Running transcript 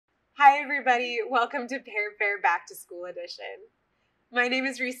Hi everybody, welcome to Pear Fair Back to School Edition. My name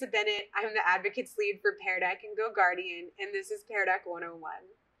is Risa Bennett, I'm the Advocates Lead for Pear Deck and Go Guardian, and this is Pear Deck 101.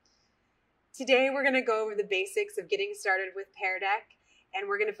 Today we're going to go over the basics of getting started with Pear Deck, and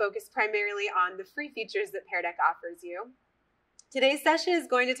we're going to focus primarily on the free features that Pear Deck offers you. Today's session is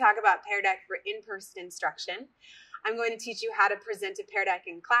going to talk about Pear Deck for in-person instruction. I'm going to teach you how to present a Pear Deck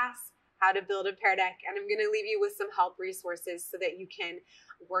in class, how to build a Pear Deck, and I'm going to leave you with some help resources so that you can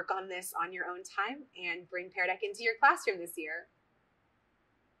work on this on your own time and bring Pear Deck into your classroom this year.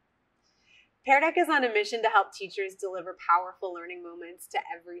 Pear Deck is on a mission to help teachers deliver powerful learning moments to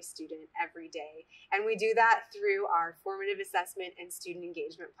every student every day, and we do that through our formative assessment and student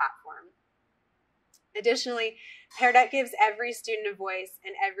engagement platform. Additionally, Pear Deck gives every student a voice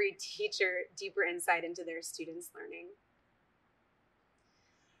and every teacher deeper insight into their students' learning.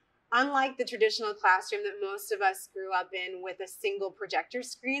 Unlike the traditional classroom that most of us grew up in with a single projector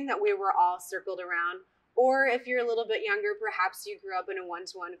screen that we were all circled around, or if you're a little bit younger, perhaps you grew up in a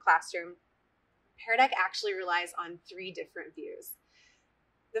one-to-one classroom, Pear Deck actually relies on three different views.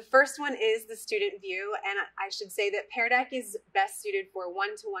 The first one is the student view, and I should say that Pear Deck is best suited for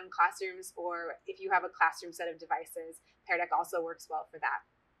one-to-one classrooms, or if you have a classroom set of devices, Pear Deck also works well for that.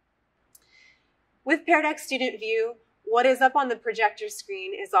 With Pear Deck student view, what is up on the projector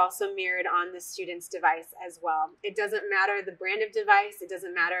screen is also mirrored on the student's device as well. It doesn't matter the brand of device, it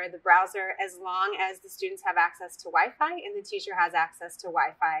doesn't matter the browser, as long as the students have access to Wi-Fi and the teacher has access to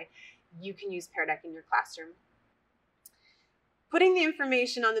Wi-Fi, you can use Pear Deck in your classroom. Putting the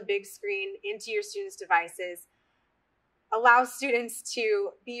information on the big screen into your students' devices allows students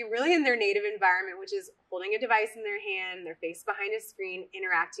to be really in their native environment, which is holding a device in their hand, their face behind a screen,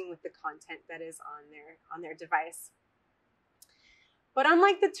 interacting with the content that is on their device. But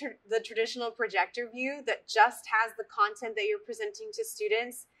unlike the traditional projector view that just has the content that you're presenting to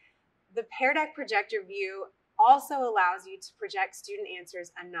students, the Pear Deck projector view also allows you to project student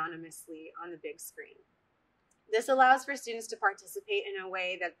answers anonymously on the big screen. This allows for students to participate in a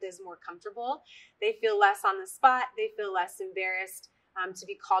way that is more comfortable. They feel less on the spot, they feel less embarrassed to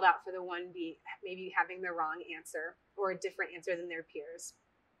be called out for the one maybe having the wrong answer or a different answer than their peers.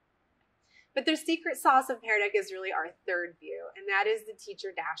 But the secret sauce of Pear Deck is really our third view, and that is the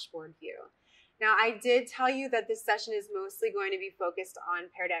teacher dashboard view. Now, I did tell you that this session is mostly going to be focused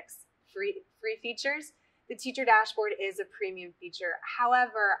on Pear Deck's free features. The teacher dashboard is a premium feature.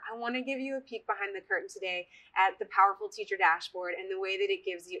 However, I want to give you a peek behind the curtain today at the powerful teacher dashboard and the way that it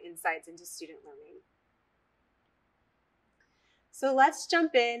gives you insights into student learning. So let's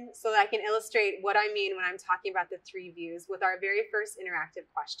jump in so that I can illustrate what I mean when I'm talking about the three views with our very first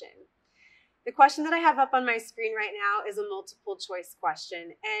interactive question. The question that I have up on my screen right now is a multiple choice question.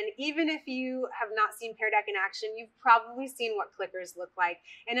 And even if you have not seen Pear Deck in action, you've probably seen what clickers look like.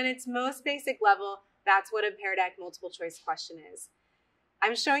 And in its most basic level, that's what a Pear Deck multiple choice question is.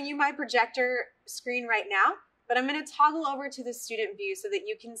 I'm showing you my projector screen right now, but I'm going to toggle over to the student view so that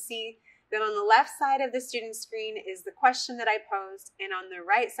you can see that on the left side of the student screen is the question that I posed, and on the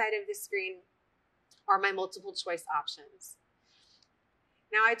right side of the screen are my multiple choice options.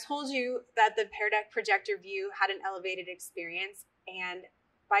 Now, I told you that the Pear Deck projector view had an elevated experience, and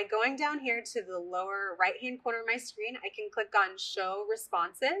by going down here to the lower right-hand corner of my screen, I can click on Show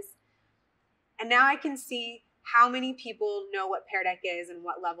Responses, and now I can see how many people know what Pear Deck is and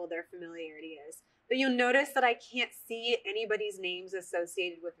what level their familiarity is. But you'll notice that I can't see anybody's names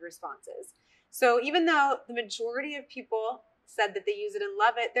associated with responses. So even though the majority of people said that they use it and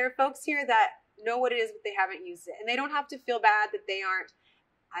love it, there are folks here that know what it is, but they haven't used it, and they don't have to feel bad that they aren't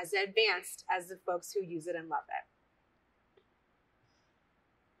as advanced as the folks who use it and love it.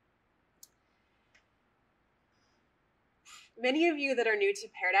 Many of you that are new to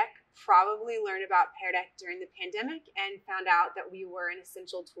Pear Deck probably learned about Pear Deck during the pandemic and found out that we were an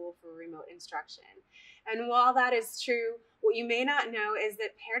essential tool for remote instruction. And while that is true, what you may not know is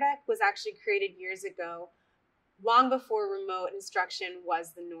that Pear Deck was actually created years ago, long before remote instruction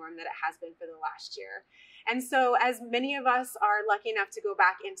was the norm that it has been for the last year. And so as many of us are lucky enough to go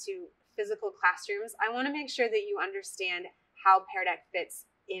back into physical classrooms, I want to make sure that you understand how Pear Deck fits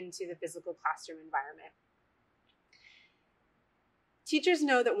into the physical classroom environment. Teachers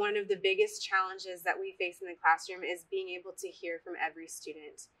know that one of the biggest challenges that we face in the classroom is being able to hear from every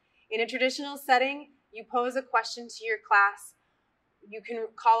student. In a traditional setting, you pose a question to your class, you can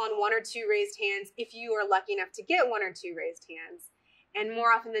call on one or two raised hands if you are lucky enough to get one or two raised hands. And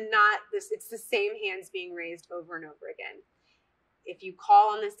more often than not, it's the same hands being raised over and over again. If you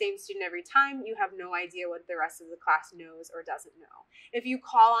call on the same student every time, you have no idea what the rest of the class knows or doesn't know. If you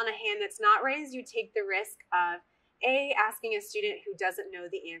call on a hand that's not raised, you take the risk of A, asking a student who doesn't know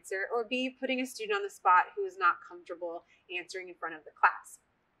the answer, or B, putting a student on the spot who is not comfortable answering in front of the class.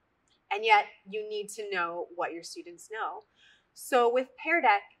 And yet you need to know what your students know. So with Pear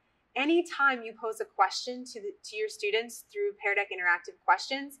Deck, anytime you pose a question to your students through Pear Deck interactive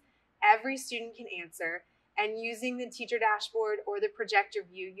questions, every student can answer. And using the teacher dashboard or the projector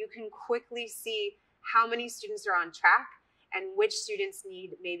view, you can quickly see how many students are on track and which students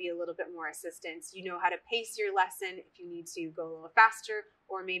need maybe a little bit more assistance. You know how to pace your lesson if you need to go a little faster,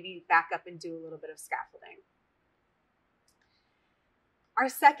 or maybe back up and do a little bit of scaffolding. Our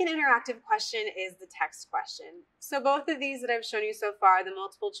second interactive question is the text question. So both of these that I've shown you so far, the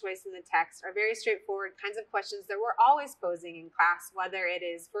multiple choice and the text, are very straightforward kinds of questions that we're always posing in class, whether it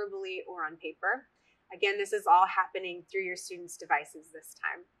is verbally or on paper. Again, this is all happening through your students' devices this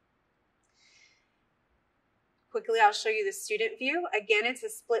time. Quickly, I'll show you the student view. Again, it's a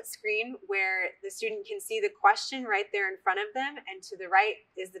split screen where the student can see the question right there in front of them, and to the right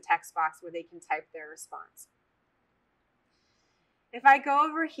is the text box where they can type their response. If I go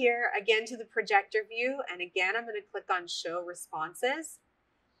over here again to the projector view, and again, I'm going to click on Show Responses,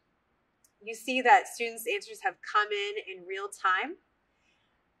 you see that students' answers have come in real time.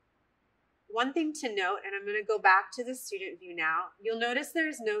 One thing to note, and I'm going to go back to the student view now, you'll notice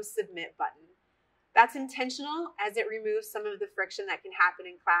there's no Submit button. That's intentional, as it removes some of the friction that can happen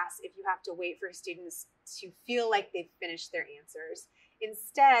in class if you have to wait for students to feel like they've finished their answers.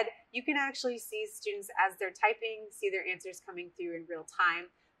 Instead, you can actually see students as they're typing, see their answers coming through in real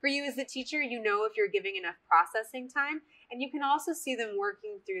time. For you as the teacher, you know if you're giving enough processing time, and you can also see them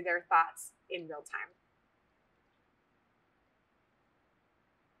working through their thoughts in real time.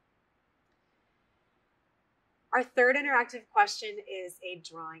 Our third interactive question is a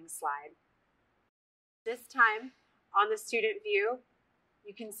drawing slide. This time, on the student view,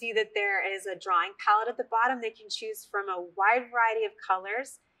 you can see that there is a drawing palette at the bottom. They can choose from a wide variety of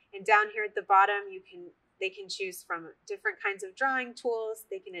colors. And down here at the bottom, they can choose from different kinds of drawing tools.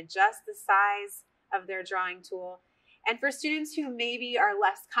 They can adjust the size of their drawing tool. And for students who maybe are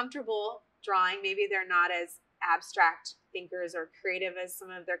less comfortable drawing, maybe they're not as abstract thinkers or creative as some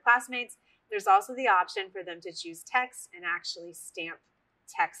of their classmates, there's also the option for them to choose text and actually stamp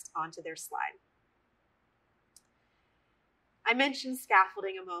text onto their slide. I mentioned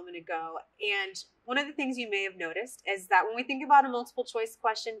scaffolding a moment ago, and one of the things you may have noticed is that when we think about a multiple choice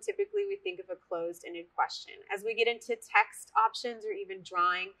question, typically we think of a closed-ended question. As we get into text options or even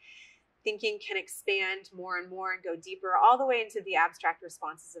drawing, thinking can expand more and more and go deeper all the way into the abstract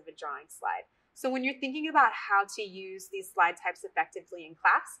responses of a drawing slide. So when you're thinking about how to use these slide types effectively in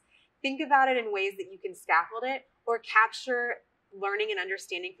class, think about it in ways that you can scaffold it or capture learning and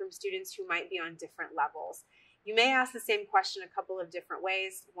understanding from students who might be on different levels. You may ask the same question a couple of different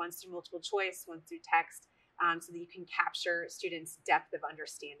ways, once through multiple choice, once through text, so that you can capture students' depth of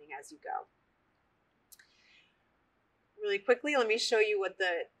understanding as you go. Really quickly, let me show you what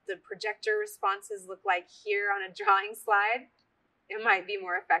the projector responses look like here on a drawing slide. It might be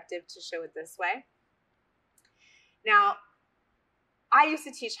more effective to show it this way. Now, I used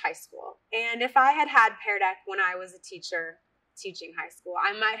to teach high school, and if I had had Pear Deck when I was a teacher teaching high school,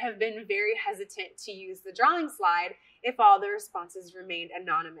 I might have been very hesitant to use the drawing slide if all the responses remained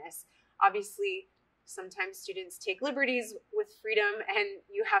anonymous. Obviously, sometimes students take liberties with freedom, and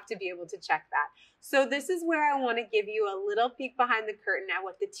you have to be able to check that. So this is where I want to give you a little peek behind the curtain at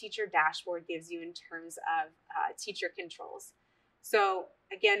what the teacher dashboard gives you in terms of teacher controls. So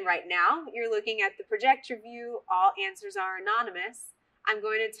again, right now, you're looking at the projector view. All answers are anonymous. I'm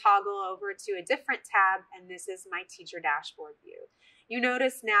going to toggle over to a different tab, and this is my teacher dashboard view. You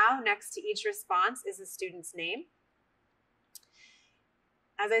notice now next to each response is a student's name.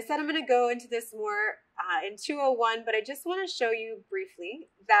 As I said, I'm going to go into this more in 201, but I just want to show you briefly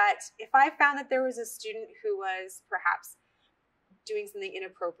that if I found that there was a student who was perhaps doing something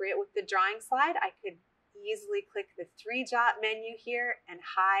inappropriate with the drawing slide, I could easily click the three-dot menu here and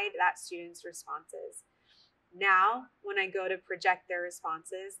hide that student's responses. Now, when I go to project their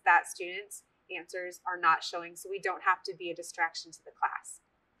responses, that student's answers are not showing, so we don't have to be a distraction to the class.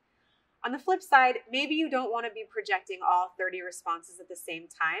 On the flip side, maybe you don't want to be projecting all 30 responses at the same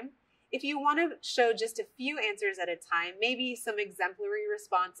time. If you want to show just a few answers at a time, maybe some exemplary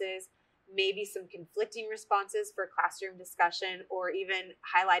responses, maybe some conflicting responses for classroom discussion, or even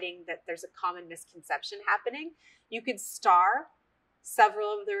highlighting that there's a common misconception happening, you could star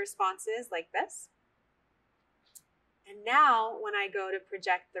several of the responses like this. And now, when I go to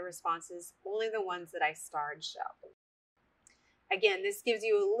project the responses, only the ones that I starred show. Again, this gives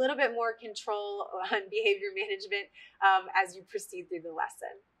you a little bit more control on behavior management as you proceed through the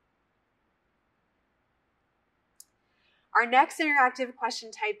lesson. Our next interactive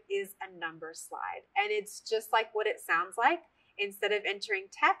question type is a number slide, and it's just like what it sounds like. Instead of entering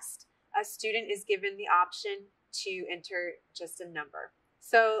text, a student is given the option to enter just a number.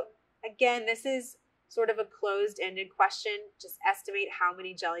 So again, this is sort of a closed-ended question. Just estimate how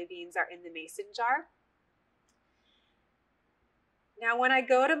many jelly beans are in the mason jar. Now, when I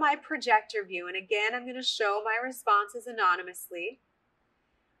go to my projector view, and again, I'm going to show my responses anonymously,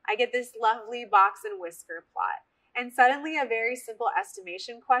 I get this lovely box and whisker plot. And suddenly a very simple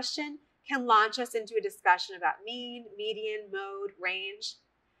estimation question can launch us into a discussion about mean, median, mode, range.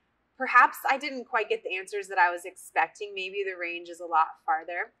 Perhaps I didn't quite get the answers that I was expecting. Maybe the range is a lot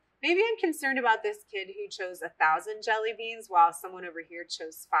farther. Maybe I'm concerned about this kid who chose 1,000 jelly beans while someone over here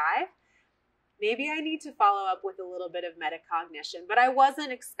chose 5. Maybe I need to follow up with a little bit of metacognition, but I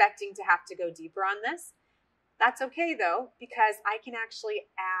wasn't expecting to have to go deeper on this. That's okay though, because I can actually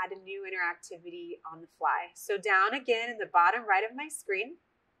add new interactivity on the fly. So down again in the bottom right of my screen,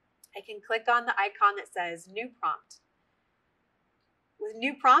 I can click on the icon that says New Prompt. With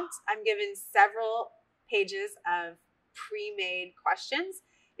New Prompt, I'm given several pages of pre-made questions.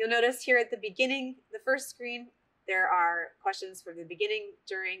 You'll notice here at the beginning, the first screen, there are questions for the beginning,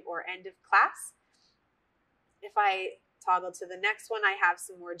 during, or end of class. If I toggle to the next one, I have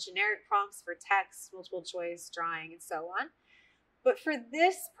some more generic prompts for text, multiple choice, drawing, and so on. But for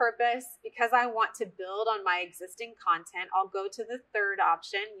this purpose, because I want to build on my existing content, I'll go to the third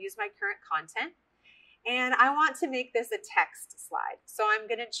option, use my current content, and I want to make this a text slide. So I'm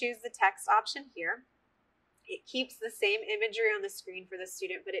going to choose the text option here. It keeps the same imagery on the screen for the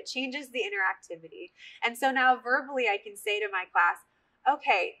student, but it changes the interactivity. And so now verbally I can say to my class,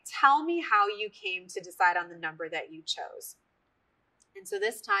 okay, tell me how you came to decide on the number that you chose. And so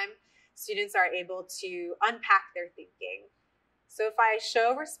this time, students are able to unpack their thinking. So if I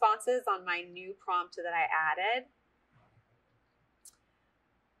show responses on my new prompt that I added,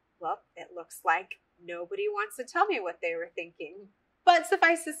 well, it looks like nobody wants to tell me what they were thinking. But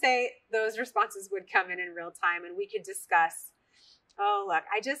suffice to say, those responses would come in real time and we could discuss, oh, look,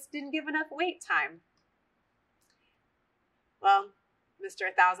 I just didn't give enough wait time. Well, Mr.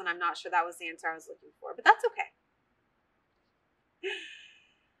 1000, I'm not sure that was the answer I was looking for, but that's okay.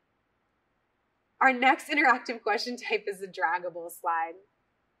 Our next interactive question type is a draggable slide.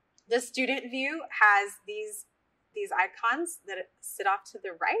 The student view has these icons that sit off to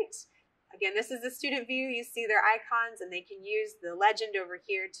the right. Again, this is the student view. You see their icons and they can use the legend over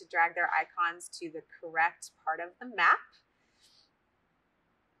here to drag their icons to the correct part of the map.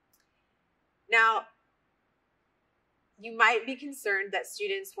 Now, you might be concerned that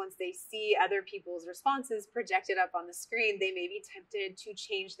students, once they see other people's responses projected up on the screen, they may be tempted to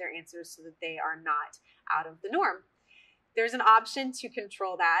change their answers so that they are not out of the norm. There's an option to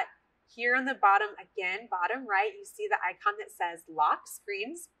control that. Here on the bottom, again, bottom right, you see the icon that says Lock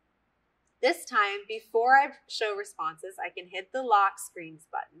Screens. This time, before I show responses, I can hit the Lock Screens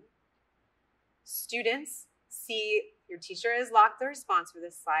button. Students see your teacher has locked the response for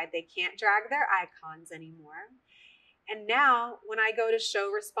this slide. They can't drag their icons anymore. And now, when I go to show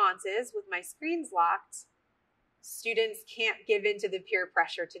responses with my screens locked, students can't give in to the peer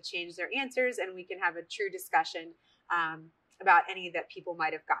pressure to change their answers, and we can have a true discussion about any that people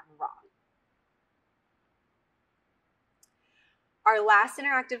might have gotten wrong. Our last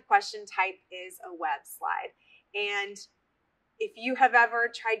interactive question type is a web slide. And if you have ever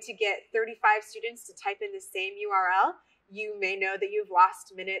tried to get 35 students to type in the same URL, you may know that you've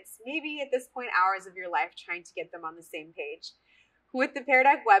lost minutes, maybe at this point hours of your life trying to get them on the same page. With the Pear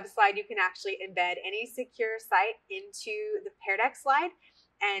Deck web slide, you can actually embed any secure site into the Pear Deck slide,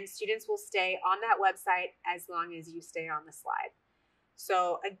 and students will stay on that website as long as you stay on the slide.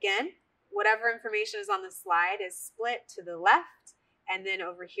 So again, whatever information is on the slide is split to the left, and then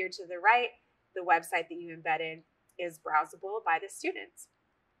over here to the right, the website that you embedded is browsable by the students.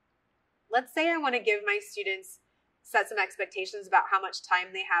 Let's say I want to give my students set some expectations about how much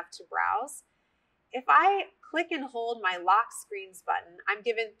time they have to browse. If I click and hold my Lock Screens button, I'm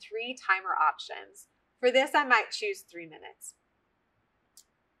given 3 timer options. For this, I might choose 3 minutes.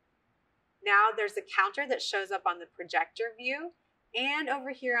 Now there's a counter that shows up on the projector view and over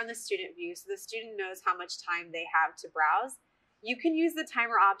here on the student view, so the student knows how much time they have to browse. You can use the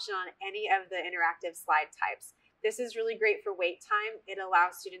timer option on any of the interactive slide types. This is really great for wait time. It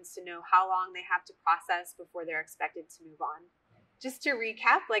allows students to know how long they have to process before they're expected to move on. Just to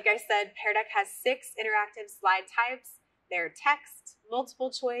recap, like I said, Pear Deck has 6 interactive slide types. They're text, multiple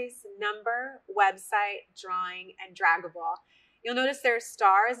choice, number, website, drawing, and draggable. You'll notice there are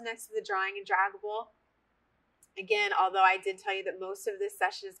stars next to the drawing and draggable. Again, although I did tell you that most of this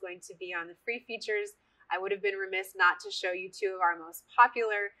session is going to be on the free features, I would have been remiss not to show you two of our most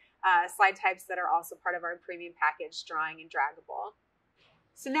popular slide types that are also part of our premium package, drawing and draggable.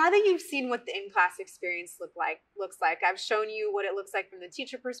 So now that you've seen what the in-class experience looks like, I've shown you what it looks like from the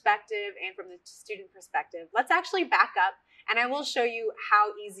teacher perspective and from the student perspective. Let's actually back up, and I will show you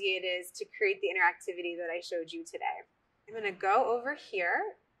how easy it is to create the interactivity that I showed you today. I'm going to go over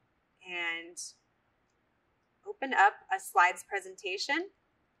here and open up a slides presentation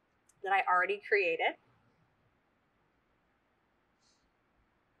that I already created.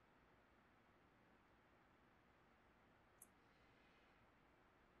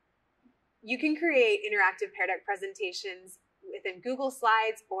 You can create interactive Pear Deck presentations within Google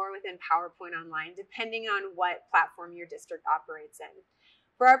Slides or within PowerPoint Online, depending on what platform your district operates in.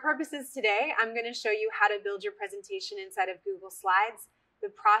 For our purposes today, I'm going to show you how to build your presentation inside of Google Slides.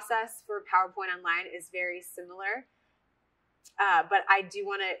 The process for PowerPoint Online is very similar, but I do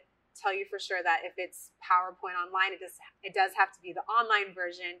want to tell you for sure that if it's PowerPoint Online, it does have to be the online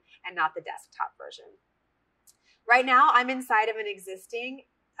version and not the desktop version. Right now, I'm inside of an existing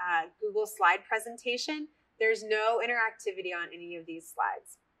Google slide presentation. There's no interactivity on any of these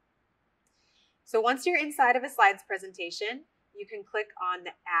slides. So once you're inside of a slides presentation, you can click on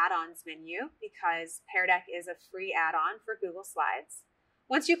the add-ons menu because Pear Deck is a free add-on for Google Slides.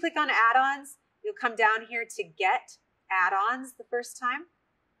 Once you click on add-ons, you'll come down here to get add-ons the first time.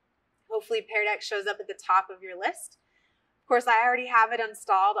 Hopefully Pear Deck shows up at the top of your list. Of course, I already have it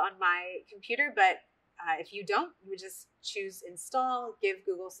installed on my computer, but if you don't, you would just choose install, give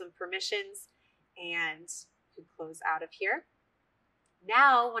Google some permissions, and you can close out of here.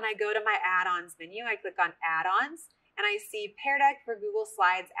 Now, when I go to my add-ons menu, I click on add-ons, and I see Pear Deck for Google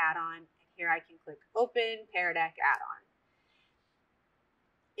Slides add-on. And here I can click open Pear Deck add-on.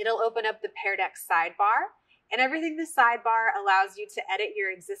 It'll open up the Pear Deck sidebar, and everything in the sidebar allows you to edit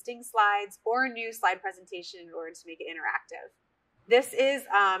your existing slides or a new slide presentation in order to make it interactive. This is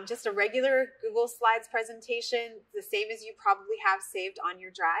just a regular Google Slides presentation, the same as you probably have saved on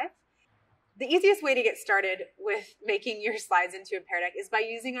your drive. The easiest way to get started with making your slides into a Pear Deck is by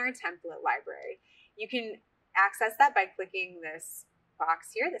using our template library. You can access that by clicking this box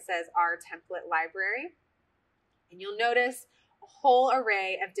here that says Our Template Library. And you'll notice a whole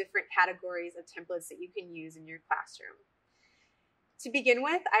array of different categories of templates that you can use in your classroom. To begin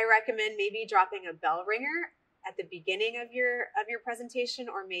with, I recommend maybe dropping a bell ringer at the beginning of your presentation,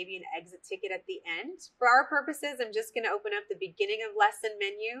 or maybe an exit ticket at the end. For our purposes, I'm just going to open up the beginning of lesson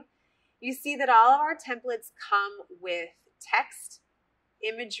menu. You see that all of our templates come with text,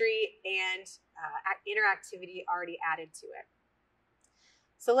 imagery, and interactivity already added to it.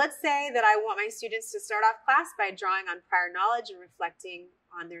 So let's say that I want my students to start off class by drawing on prior knowledge and reflecting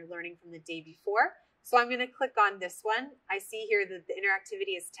on their learning from the day before. So I'm going to click on this one. I see here that the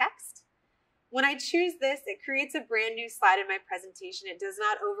interactivity is text. When I choose this, it creates a brand new slide in my presentation. It does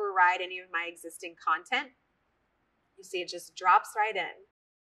not override any of my existing content. You see, it just drops right in.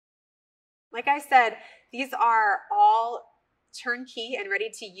 Like I said, these are all turnkey and ready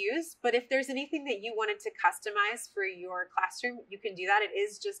to use, but if there's anything that you wanted to customize for your classroom, you can do that. It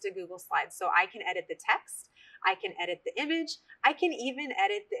is just a Google slide. So I can edit the text, I can edit the image, I can even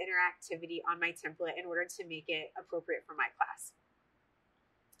edit the interactivity on my template in order to make it appropriate for my class.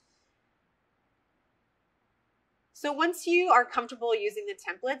 So once you are comfortable using the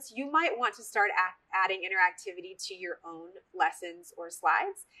templates, you might want to start adding interactivity to your own lessons or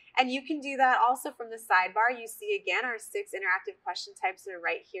slides. And you can do that also from the sidebar. You see again our 6 interactive question types are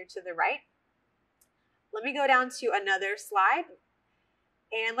right here to the right. Let me go down to another slide.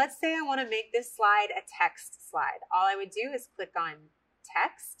 And let's say I want to make this slide a text slide. All I would do is click on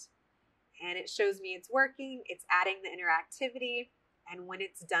text, and it shows me it's working. It's adding the interactivity. And when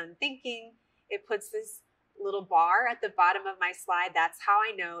it's done thinking, it puts this little bar at the bottom of my slide. That's how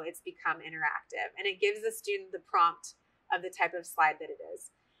I know it's become interactive, and it gives the student the prompt of the type of slide that it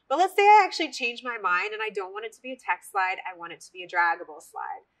is. But let's say I actually change my mind and I don't want it to be a text slide, I want it to be a draggable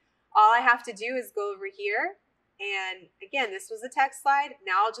slide. All I have to do is go over here, and again, this was a text slide.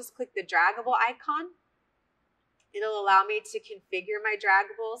 Now I'll just click the draggable icon. It'll allow me to configure my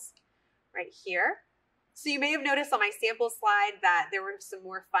draggables right here. So you may have noticed on my sample slide that there were some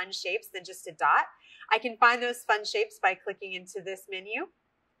more fun shapes than just a dot. I can find those fun shapes by clicking into this menu.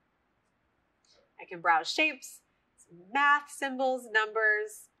 I can browse shapes, some math, symbols,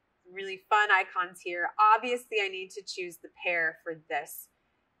 numbers, some really fun icons here. Obviously, I need to choose the pear for this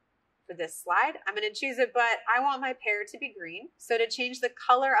slide. I'm going to choose it, but I want my pear to be green. So to change the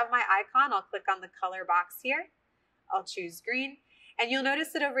color of my icon, I'll click on the color box here. I'll choose green. And you'll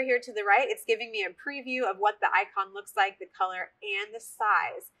notice that over here to the right, it's giving me a preview of what the icon looks like, the color, and the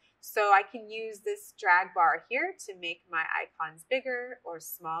size. So I can use this drag bar here to make my icons bigger or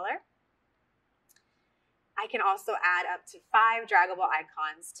smaller. I can also add up to 5 draggable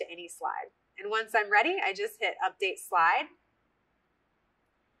icons to any slide. And once I'm ready, I just hit Update Slide.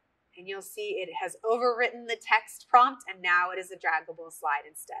 And you'll see it has overwritten the text prompt, and now it is a draggable slide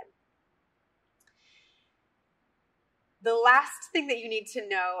instead. The last thing that you need to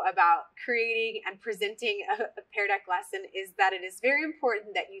know about creating and presenting a Pear Deck lesson is that it is very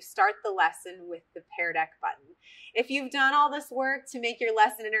important that you start the lesson with the Pear Deck button. If you've done all this work to make your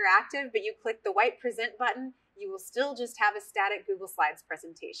lesson interactive, but you click the white present button, you will still just have a static Google Slides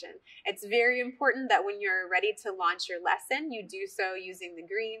presentation. It's very important that when you're ready to launch your lesson, you do so using the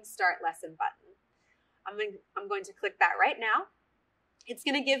green Start Lesson button. I'm going to click that right now. It's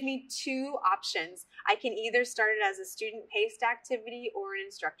going to give me 2 options. I can either start it as a student-paced activity or an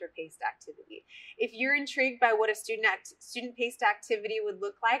instructor-paced activity. If you're intrigued by what a student-paced activity would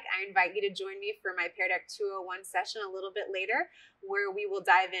look like, I invite you to join me for my Pear Deck 201 session a little bit later, where we will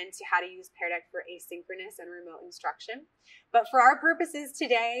dive into how to use Pear Deck for asynchronous and remote instruction. But for our purposes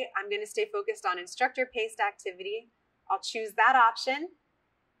today, I'm going to stay focused on instructor-paced activity. I'll choose that option.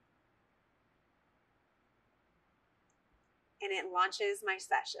 And it launches my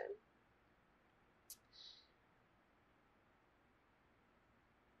session.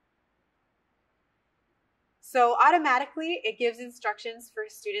 So automatically, it gives instructions for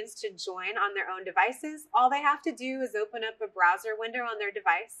students to join on their own devices. All they have to do is open up a browser window on their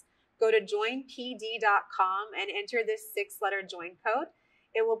device, go to joinpd.com and enter this 6-letter join code.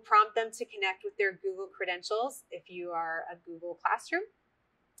 It will prompt them to connect with their Google credentials if you are a Google Classroom.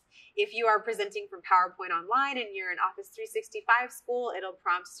 If you are presenting from PowerPoint Online and you're an Office 365 school, it'll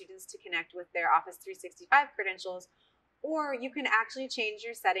prompt students to connect with their Office 365 credentials, or you can actually change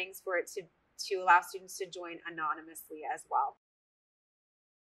your settings for it to allow students to join anonymously as well.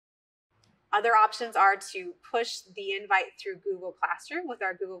 Other options are to push the invite through Google Classroom with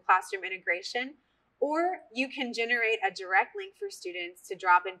our Google Classroom integration, or you can generate a direct link for students to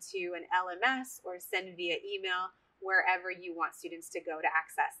drop into an LMS or send via email wherever you want students to go to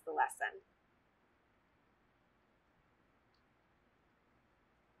access the lesson.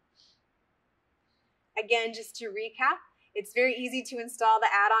 Again, just to recap, it's very easy to install the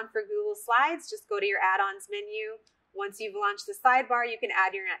add-on for Google Slides. Just go to your add-ons menu. Once you've launched the sidebar, you can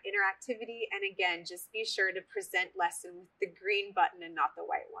add your interactivity. And again, just be sure to present lesson with the green button and not the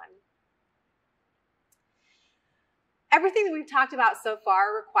white one. Everything that we've talked about so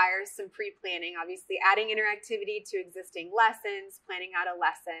far requires some pre-planning, obviously adding interactivity to existing lessons, planning out a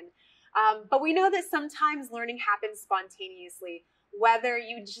lesson. But we know that sometimes learning happens spontaneously. Whether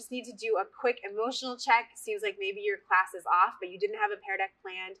you just need to do a quick emotional check, seems like maybe your class is off, but you didn't have a Pear Deck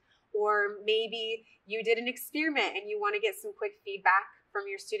planned, or maybe you did an experiment and you want to get some quick feedback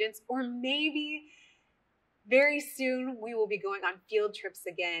from your students, or maybe very soon, we will be going on field trips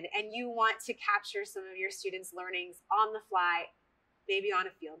again, and you want to capture some of your students' learnings on the fly, maybe on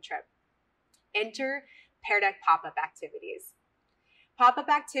a field trip. Enter Pear Deck pop-up activities. Pop-up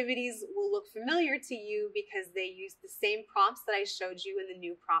activities will look familiar to you because they use the same prompts that I showed you in the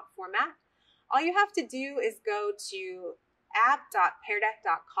new prompt format. All you have to do is go to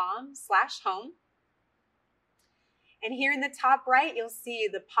app.peardeck.com/home. And here in the top right, you'll see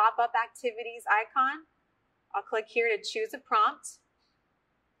the pop-up activities icon. I'll click here to choose a prompt.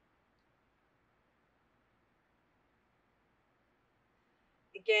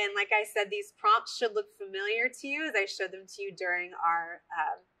 Again, like I said, these prompts should look familiar to you as I showed them to you during our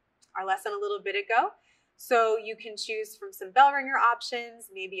lesson a little bit ago. So you can choose from some bell ringer options,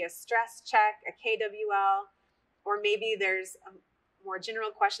 maybe a stress check, a KWL, or maybe there's a more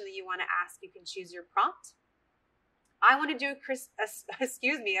general question that you want to ask. You can choose your prompt. I want to do a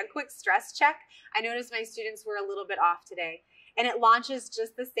quick stress check. I noticed my students were a little bit off today, and it launches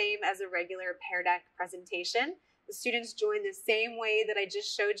just the same as a regular Pear Deck presentation. The students join the same way that I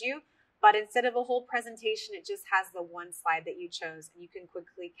just showed you, but instead of a whole presentation, it just has the one slide that you chose, and you can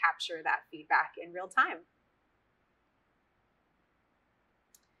quickly capture that feedback in real time.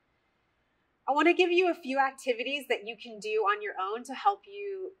 I want to give you a few activities that you can do on your own to help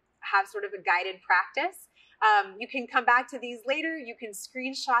you have sort of a guided practice. You can come back to these later. You can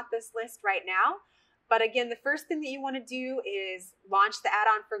screenshot this list right now. But again, the first thing that you want to do is launch the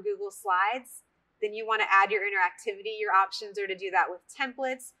add-on for Google Slides. Then you want to add your interactivity. Your options are to do that with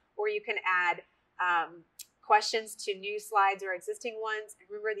templates, or you can add questions to new slides or existing ones. And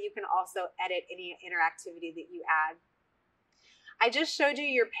remember that you can also edit any interactivity that you add. I just showed you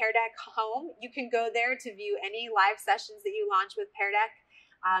your Pear Deck home. You can go there to view any live sessions that you launch with Pear Deck.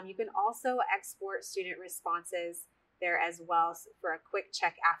 You can also export student responses there as well for a quick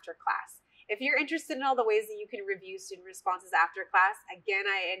check after class. If you're interested in all the ways that you can review student responses after class, again,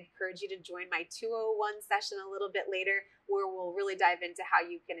 I encourage you to join my 201 session a little bit later, where we'll really dive into how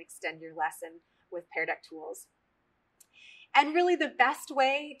you can extend your lesson with Pear Deck tools. And really the best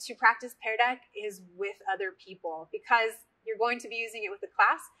way to practice Pear Deck is with other people, because you're going to be using it with the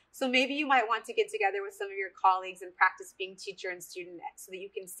class. So maybe you might want to get together with some of your colleagues and practice being teacher and student so that you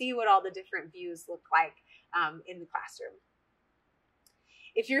can see what all the different views look like in the classroom.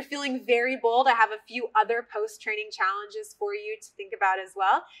 If you're feeling very bold, I have a few other post-training challenges for you to think about as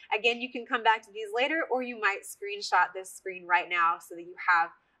well. Again, you can come back to these later, or you might screenshot this screen right now so that you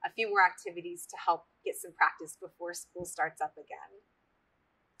have a few more activities to help get some practice before school starts up again.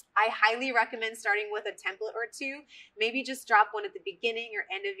 I highly recommend starting with a template or two. Maybe just drop one at the beginning or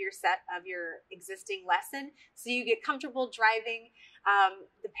end of your set of your existing lesson so you get comfortable driving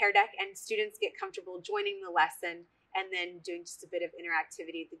the Pear Deck and students get comfortable joining the lesson and then doing just a bit of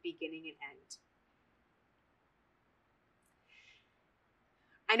interactivity at the beginning and end.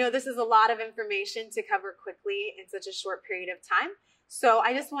 I know this is a lot of information to cover quickly in such a short period of time. So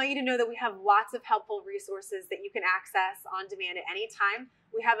I just want you to know that we have lots of helpful resources that you can access on demand at any time.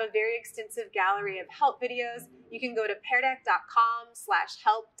 We have a very extensive gallery of help videos. You can go to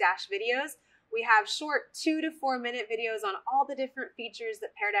peardeck.com/help-videos. We have short 2 to 4 minute videos on all the different features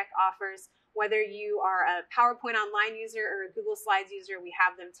that Pear Deck offers. Whether you are a PowerPoint Online user or a Google Slides user, we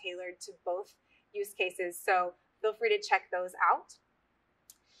have them tailored to both use cases. So feel free to check those out.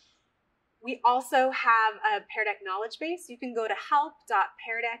 We also have a Pear Deck knowledge base. You can go to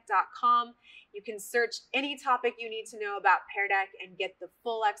help.peardeck.com. You can search any topic you need to know about Pear Deck and get the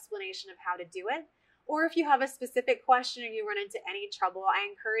full explanation of how to do it. Or if you have a specific question or you run into any trouble, I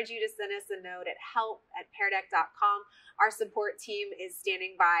encourage you to send us a note at help@peardeck.com. Our support team is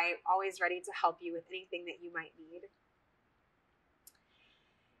standing by, always ready to help you with anything that you might need.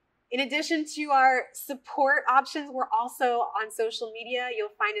 In addition to our support options, we're also on social media. You'll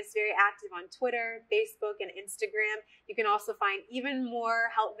find us very active on Twitter, Facebook, and Instagram. You can also find even more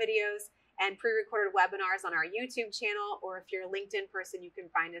help videos and pre-recorded webinars on our YouTube channel, or if you're a LinkedIn person, you can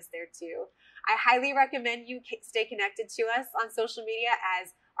find us there too. I highly recommend you stay connected to us on social media,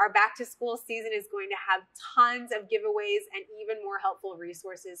 as our back to school season is going to have tons of giveaways and even more helpful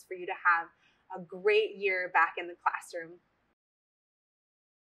resources for you to have a great year back in the classroom.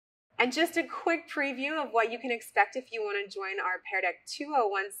 And just a quick preview of what you can expect if you want to join our Pear Deck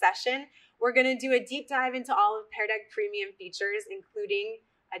 201 session. We're going to do a deep dive into all of Pear Deck premium features, including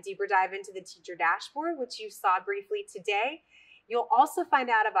a deeper dive into the teacher dashboard, which you saw briefly today. You'll also find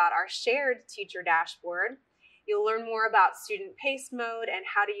out about our shared teacher dashboard. You'll learn more about student pace mode and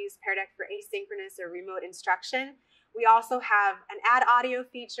how to use Pear Deck for asynchronous or remote instruction. We also have an add audio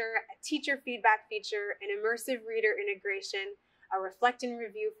feature, a teacher feedback feature, an immersive reader integration, a reflect and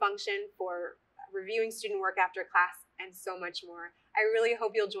review function for reviewing student work after class, and so much more. I really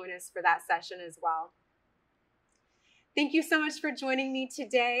hope you'll join us for that session as well. Thank you so much for joining me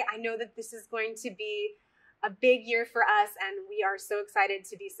today. I know that this is going to be a big year for us, and we are so excited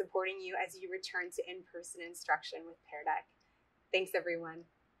to be supporting you as you return to in-person instruction with Pear Deck. Thanks, everyone.